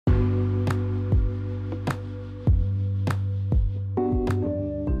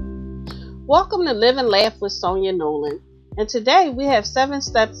Welcome to Live and Laugh with Sonia Nolan. And today we have 7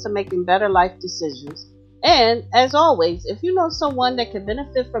 steps to making better life decisions. And as always, if you know someone that could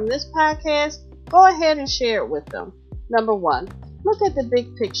benefit from this podcast, go ahead and share it with them. Number 1, look at the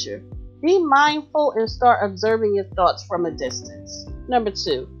big picture. Be mindful and start observing your thoughts from a distance. Number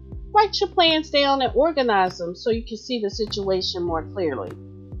 2, write your plans down and organize them so you can see the situation more clearly.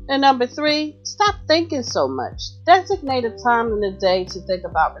 And number 3, stop thinking so much. Designate a time in the day to think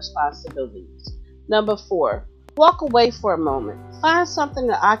about responsibilities. Number 4, walk away for a moment. Find something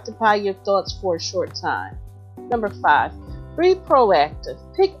to occupy your thoughts for a short time. Number 5, be proactive.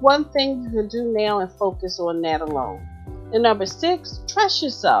 Pick one thing you can do now and focus on that alone. And number 6, trust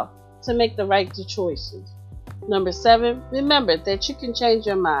yourself to make the right choices. Number 7, remember that you can change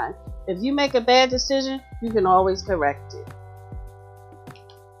your mind. If you make a bad decision, you can always correct it.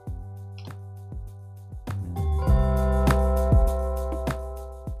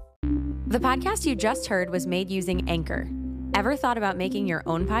 The podcast you just heard was made using Anchor. Ever thought about making your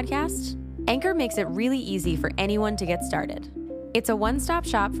own podcast? Anchor makes it really easy for anyone to get started. It's a one-stop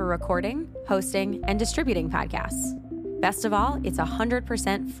shop for recording, hosting, and distributing podcasts. Best of all, it's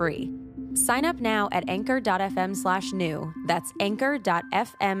 100% free. Sign up now at anchor.fm/new. That's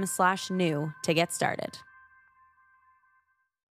anchor.fm/new to get started.